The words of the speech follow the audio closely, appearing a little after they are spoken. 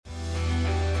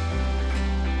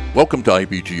Welcome to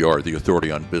IBGR, the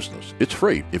authority on business. It's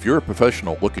free. If you're a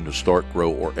professional looking to start,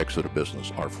 grow, or exit a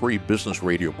business, our free business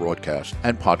radio broadcast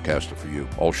and podcast are for you.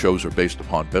 All shows are based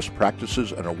upon best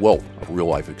practices and a wealth of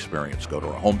real-life experience. Go to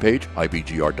our homepage,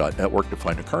 ibgr.network, to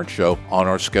find a current show on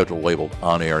our schedule labeled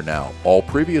On Air Now. All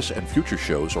previous and future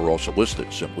shows are also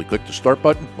listed. Simply click the Start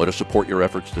button. Let us support your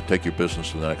efforts to take your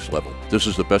business to the next level. This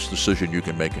is the best decision you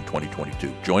can make in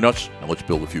 2022. Join us, and let's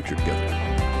build the future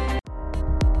together.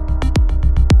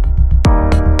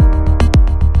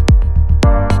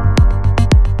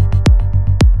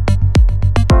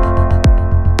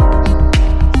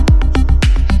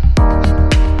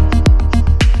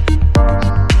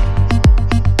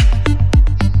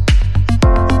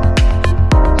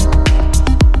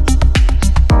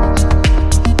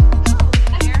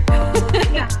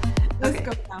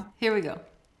 Here we go.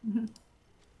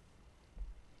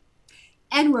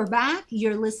 And we're back.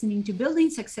 You're listening to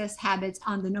Building Success Habits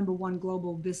on the #1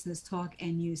 global business talk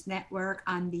and news network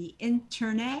on the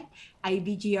internet,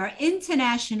 IBGR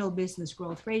International Business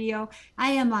Growth Radio. I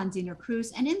am Londina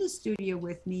Cruz, and in the studio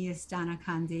with me is Donna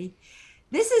Kunde.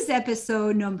 This is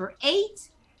episode number 8,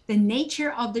 The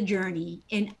Nature of the Journey,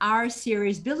 in our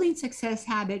series, Building Success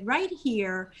Habit, right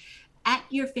here at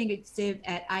your fingertip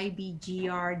at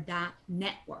ibgr.network.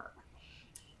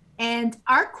 And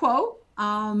our quote,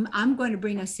 I'm going to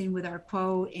bring us in with our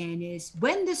quote, and is,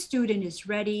 when the student is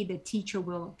ready, the teacher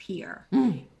will appear.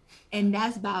 And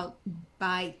that's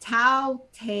by Tao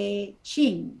Te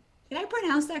Ching. Did I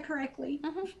pronounce that correctly?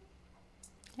 Mm-hmm.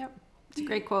 Yep, it's a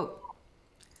great quote.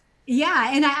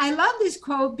 Yeah, and I love this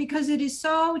quote because it is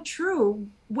so true.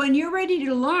 When you're ready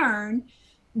to learn,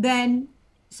 then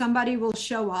somebody will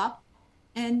show up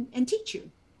and teach you.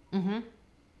 Mm-hmm.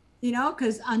 You know,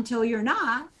 because until you're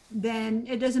not, then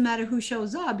it doesn't matter who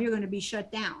shows up, you're going to be shut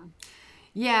down.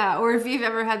 Yeah, or if you've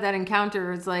ever had that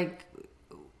encounter, it's like,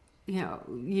 you know,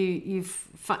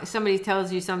 somebody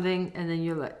tells you something, and then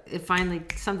you're like, it finally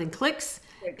something clicks.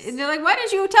 And they're like, why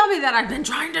didn't you tell me that? I've been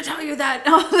trying to tell you that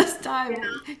all this time.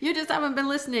 Yeah. You just haven't been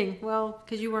listening. Well,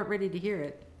 because you weren't ready to hear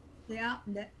it. Yeah.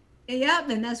 And that's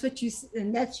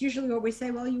and that's usually what we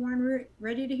say. Well, you weren't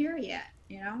ready to hear it yet,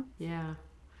 you know? Yeah.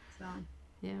 So.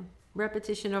 Yeah.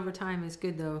 Repetition over time is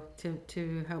good, though,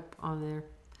 to help on there.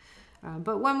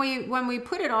 But when we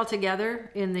put it all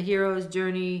together in the hero's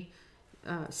journey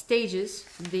stages,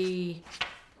 the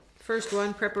first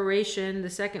one, preparation, the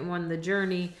second one, the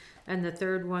journey, and the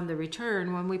third one, the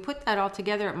return, when we put that all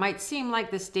together, it might seem like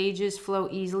the stages flow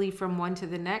easily from one to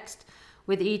the next,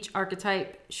 with each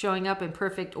archetype showing up in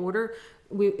perfect order.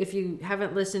 If you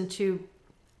haven't listened to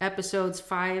episodes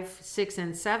 5, 6,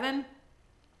 and 7,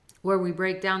 where we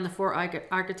break down the 4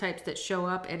 archetypes that show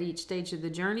up at each stage of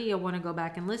the journey, you'll want to go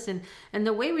back and listen. And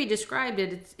the way we described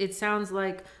it sounds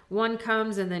like 1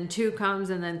 comes, and then 2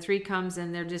 comes, and then 3 comes,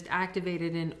 and they're just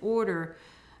activated in order.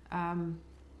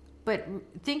 But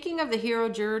thinking of the hero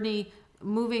journey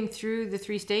moving through the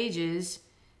 3 stages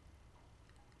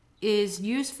is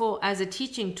useful as a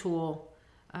teaching tool.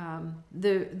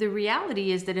 The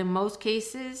reality is that in most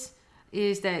cases,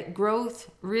 is that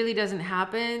growth really doesn't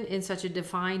happen in such a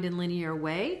defined and linear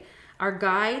way. Our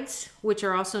guides, which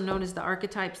are also known as the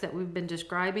archetypes that we've been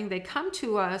describing, they come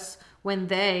to us and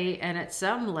at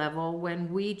some level,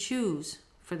 when we choose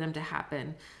for them to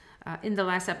happen. In the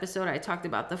last episode, I talked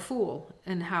about the Fool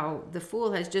and how the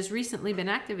Fool has just recently been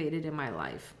activated in my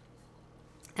life.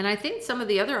 And I think some of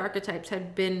the other archetypes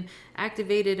had been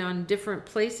activated on different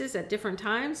places at different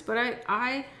times, but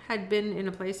I had been in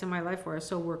a place in my life where I was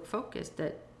so work focused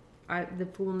that the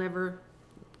Fool never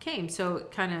came. So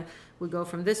it kind of would go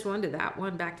from this one to that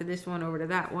one, back to this one, over to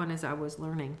that one as I was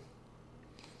learning.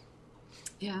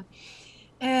 Yeah.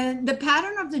 And the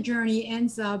pattern of the journey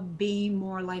ends up being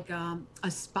more like a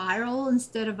spiral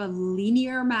instead of a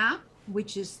linear map,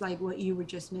 which is like what you were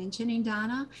just mentioning,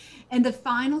 Donna. And the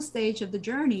final stage of the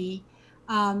journey,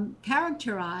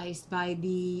 characterized by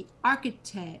the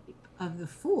archetype of the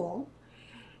Fool,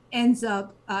 ends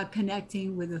up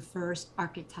connecting with the first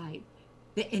archetype,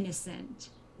 the innocent.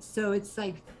 So it's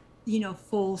like, you know,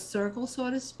 full circle, so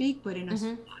to speak, but in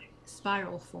a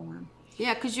spiral form.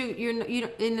 Yeah, because you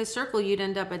in a circle, you'd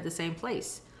end up at the same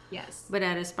place. Yes. But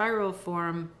at a spiral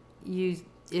form,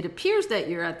 it appears that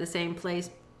you're at the same place,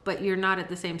 but you're not at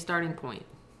the same starting point.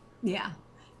 Yeah.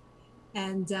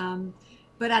 And,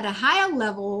 but at a higher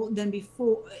level than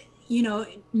before, you know,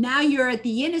 now you're at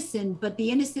the innocent, but the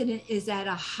innocent is at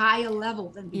a higher level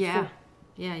than before.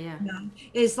 Yeah. You know,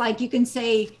 it's like you can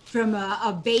say from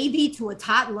a baby to a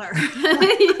toddler.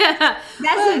 Yeah.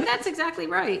 That's exactly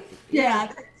right.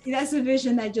 Yeah. That's a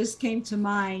vision that just came to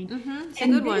mind. Mm-hmm. It's a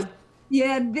good one.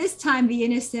 Yeah, this time the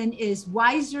innocent is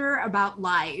wiser about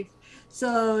life.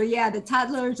 So yeah, the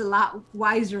toddler is a lot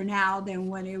wiser now than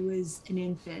when it was an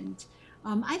infant.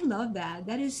 I love that.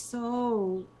 That is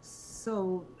a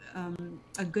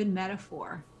good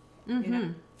metaphor. You know.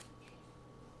 Mm-hmm.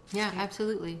 Yeah,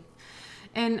 absolutely.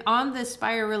 And on the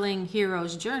spiraling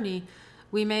hero's journey,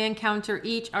 we may encounter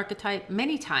each archetype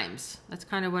many times. That's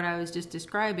kind of what I was just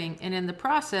describing. And in the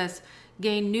process,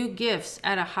 gain new gifts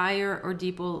at a higher or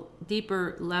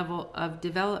deeper level of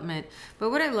development.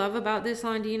 But what I love about this,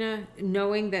 Londina,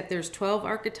 knowing that there's 12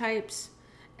 archetypes,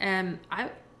 I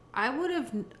would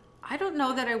have, I don't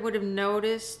know that I would have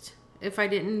noticed if I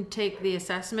didn't take the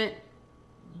assessment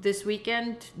this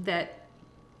weekend, that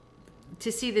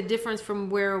to see the difference from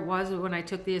where it was when I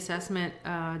took the assessment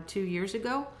 2 years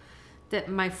ago, that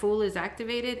my Fool is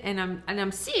activated, and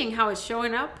I'm seeing how it's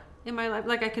showing up in my life.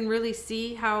 Like I can really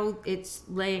see how it's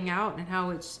laying out and how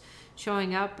it's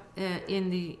showing up in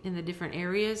the different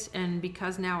areas. And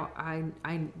because now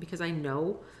because I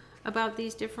know about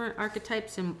these different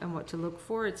archetypes and what to look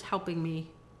for, it's helping me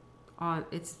on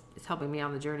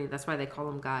the journey. That's why they call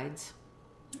them guides.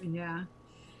 Yeah.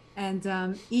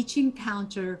 And each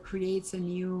encounter creates a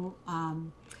new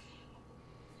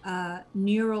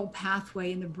neural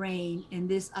pathway in the brain, and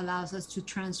this allows us to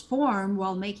transform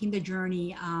while making the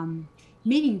journey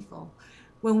meaningful.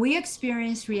 When we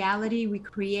experience reality, we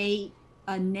create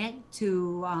a net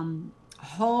to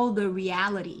hold the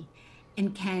reality,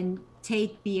 and can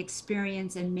take the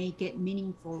experience and make it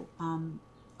meaningful, and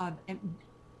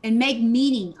make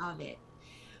meaning of it.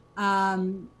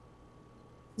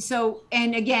 So,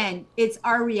 and again, it's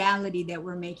our reality that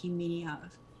we're making meaning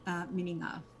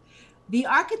of. The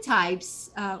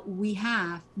archetypes we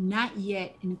have not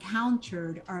yet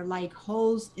encountered are like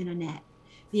holes in a net.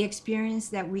 The experience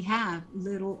that we have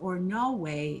little or no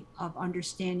way of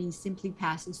understanding simply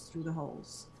passes through the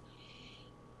holes.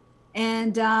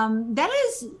 And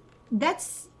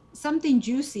that's something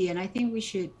juicy, and I think we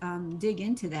should dig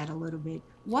into that a little bit.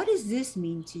 What does this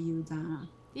mean to you, Donna?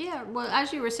 Yeah, well,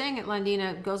 as you were saying it,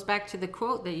 Londina, it goes back to the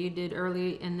quote that you did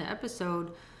early in the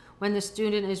episode: when the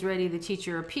student is ready, the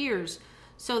teacher appears.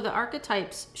 So the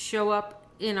archetypes show up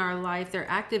in our life. They're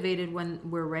activated when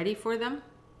we're ready for them.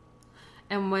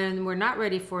 And when we're not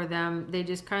ready for them, they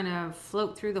just kind of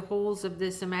float through the holes of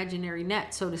this imaginary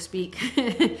net, so to speak,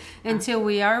 until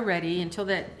we are ready, until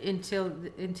we,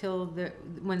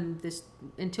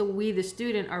 the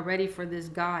student, are ready for this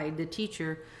guide, the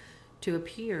teacher, to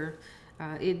appear.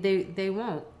 They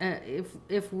won't.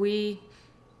 If we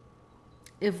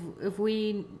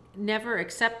never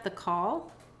accept the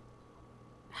call,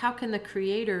 how can the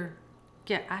creator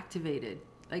get activated?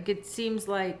 Like, it seems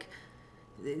like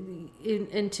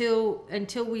until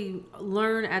we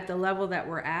learn at the level that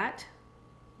we're at,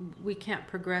 we can't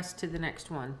progress to the next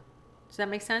one. Does that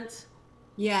make sense?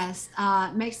 Yes,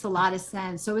 it makes a lot of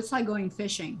sense. So it's like going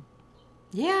fishing.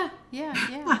 Yeah.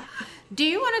 Do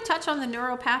you want to touch on the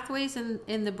neural pathways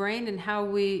in the brain and how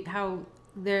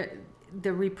the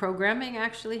reprogramming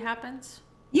actually happens?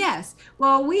 Yes.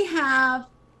 Well, we have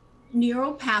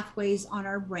neural pathways on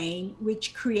our brain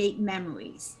which create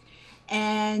memories.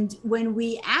 And when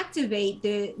we activate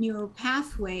the neural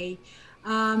pathway,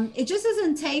 it just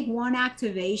doesn't take one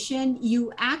activation.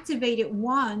 You activate it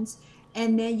once,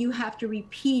 and then you have to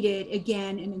repeat it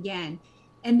again and again.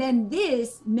 And then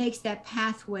this makes that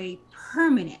pathway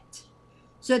permanent,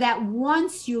 so that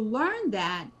once you learn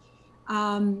that,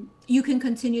 you can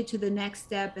continue to the next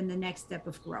step and the next step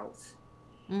of growth.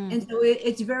 And so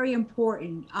it's very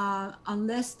important.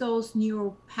 Unless those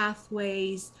neural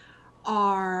pathways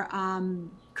are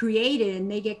created and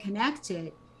they get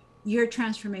connected, your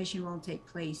transformation won't take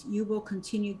place. You will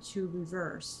continue to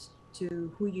reverse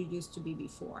to who you used to be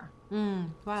before. Wow,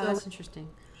 so, that's interesting.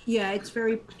 Yeah, it's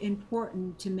very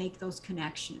important to make those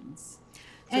connections.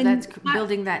 So and that's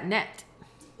building that net.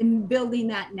 And building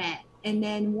that net. And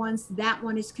then once that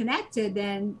one is connected,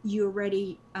 then you're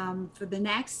ready for the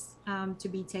next to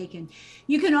be taken.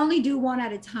 You can only do one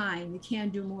at a time. You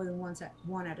can't do more than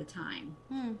one at a time.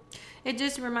 It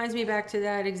just reminds me back to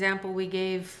that example we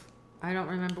gave. I don't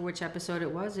remember which episode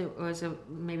it was. It was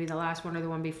maybe the last one or the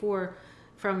one before,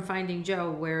 from Finding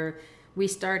Joe, where we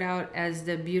start out as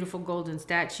the beautiful golden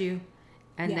statue,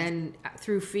 and then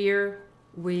through fear,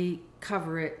 we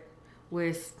cover it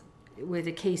with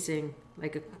a casing,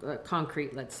 like a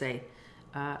concrete, let's say,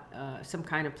 some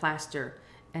kind of plaster.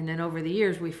 And then over the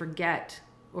years, we forget,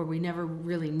 or we never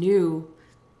really knew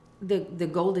the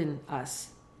golden us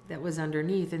that was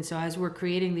underneath. And so as we're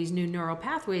creating these new neural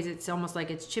pathways, it's almost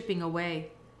like it's chipping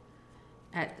away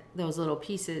at those little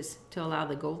pieces to allow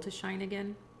the gold to shine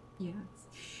again. Yes.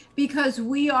 because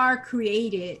we are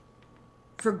created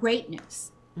for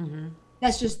greatness. Mm-hmm.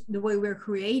 That's just the way we're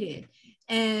created.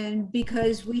 And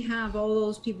because we have all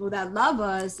those people that love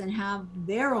us and have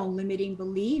their own limiting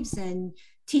beliefs and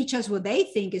teach us what they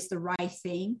think is the right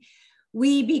thing,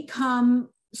 we become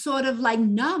sort of like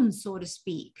numb, so to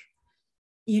speak.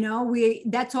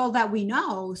 That's all that we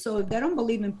know. So if they don't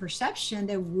believe in perception,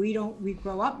 then we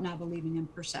grow up not believing in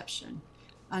perception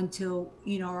until,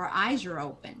 our eyes are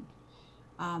open.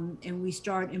 And we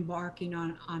start embarking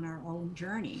on our own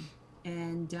journey.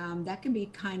 And that can be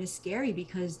kind of scary,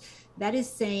 because that is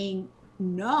saying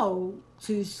no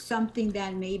to something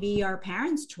that maybe our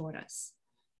parents taught us.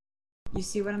 You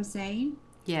see what I'm saying?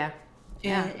 Yeah.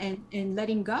 And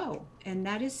letting go. And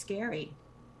that is scary.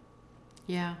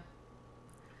 Yeah.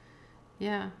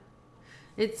 Yeah.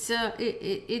 It's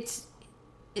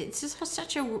just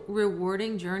such a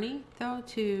rewarding journey, though,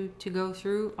 to go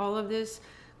through all of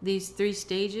these 3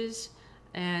 stages,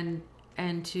 and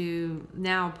to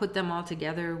now put them all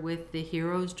together with the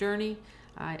hero's journey.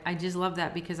 I just love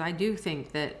that, because I do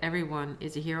think that everyone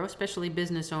is a hero, especially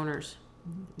business owners.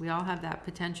 We all have that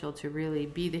potential to really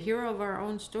be the hero of our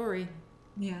own story.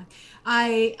 Yeah.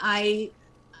 I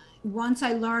once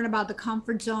I learned about the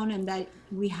comfort zone and that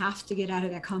we have to get out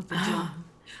of that comfort zone.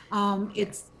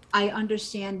 I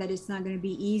understand that it's not going to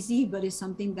be easy, but it's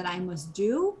something that I must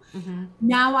do. Mm-hmm.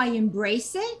 Now I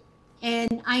embrace it.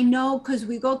 And I know, because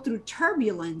we go through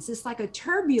turbulence. It's like a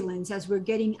turbulence as we're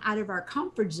getting out of our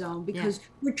comfort zone, because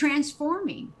we're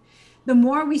transforming. The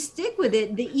more we stick with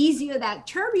it, the easier that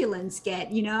turbulence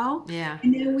get, Yeah.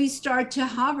 And then we start to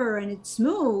hover and it's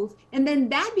smooth. And then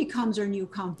that becomes our new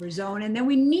comfort zone. And then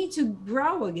we need to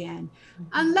grow again. Mm-hmm.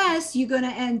 Unless you're going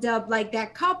to end up like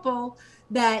that couple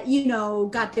that,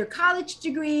 got their college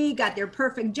degree, got their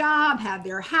perfect job, have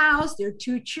their house, their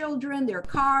 2 children, their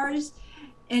cars.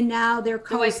 And now they're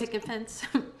the white picket fence.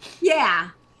 Yeah.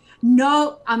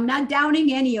 No, I'm not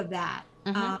downing any of that.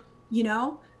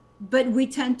 Mm-hmm. But we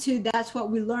tend to, that's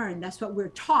what we learn. That's what we're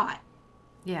taught.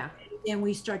 Yeah. And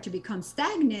we start to become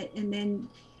stagnant, and then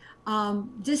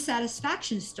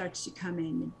dissatisfaction starts to come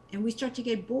in, and we start to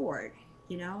get bored,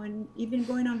 and even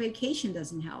going on vacation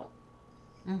doesn't help.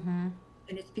 Mm-hmm.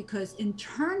 And it's because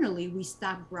internally we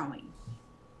stop growing.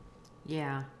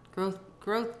 Yeah.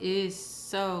 Growth is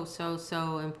so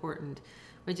important,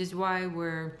 which is why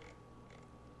we're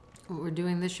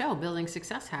doing the show, Building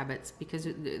Success Habits, because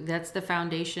that's the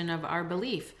foundation of our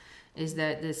belief, is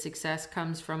that the success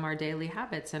comes from our daily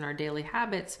habits, and our daily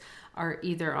habits are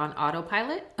either on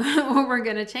autopilot or we're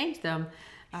going to change them.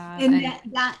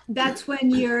 That's when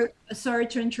you're, sorry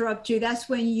to interrupt you, that's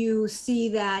when you see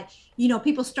that,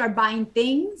 people start buying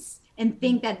things and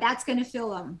think that that's going to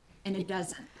fill them, and it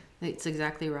doesn't. It's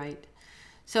exactly right.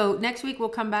 So next week we'll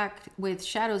come back with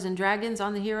Shadows and Dragons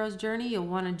on the hero's journey. You'll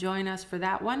want to join us for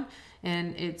that one,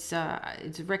 and it's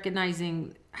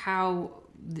recognizing how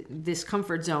this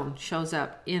comfort zone shows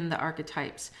up in the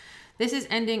archetypes. This is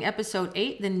ending episode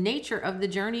 8, the nature of the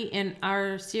journey in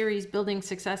our series Building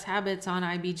Success Habits on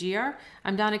IBGR.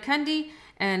 I'm Donna Kunde,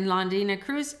 and Londina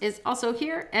Cruz is also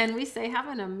here, and we say have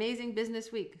an amazing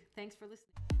business week. Thanks for listening.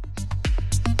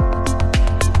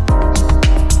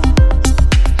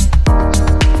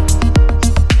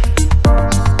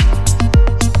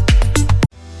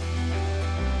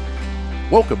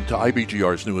 Welcome to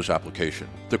IBGR's newest application,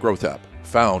 the Growth app,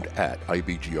 found at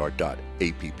ibgr.app.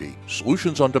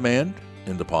 Solutions on demand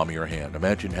in the palm of your hand.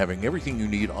 Imagine having everything you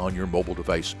need on your mobile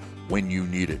device when you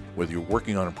need it. Whether you're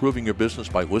working on improving your business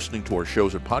by listening to our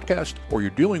shows and podcasts, or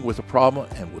you're dealing with a problem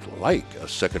and would like a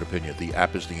second opinion, the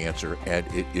app is the answer, and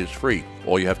it is free.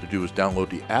 All you have to do is download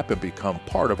the app and become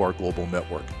part of our global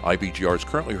network. IBGR is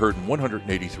currently heard in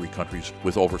 183 countries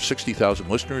with over 60,000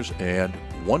 listeners and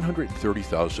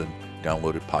 130,000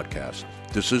 downloaded podcasts.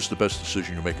 This is the best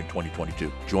decision you make in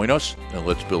 2022. Join us and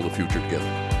let's build a future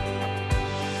together.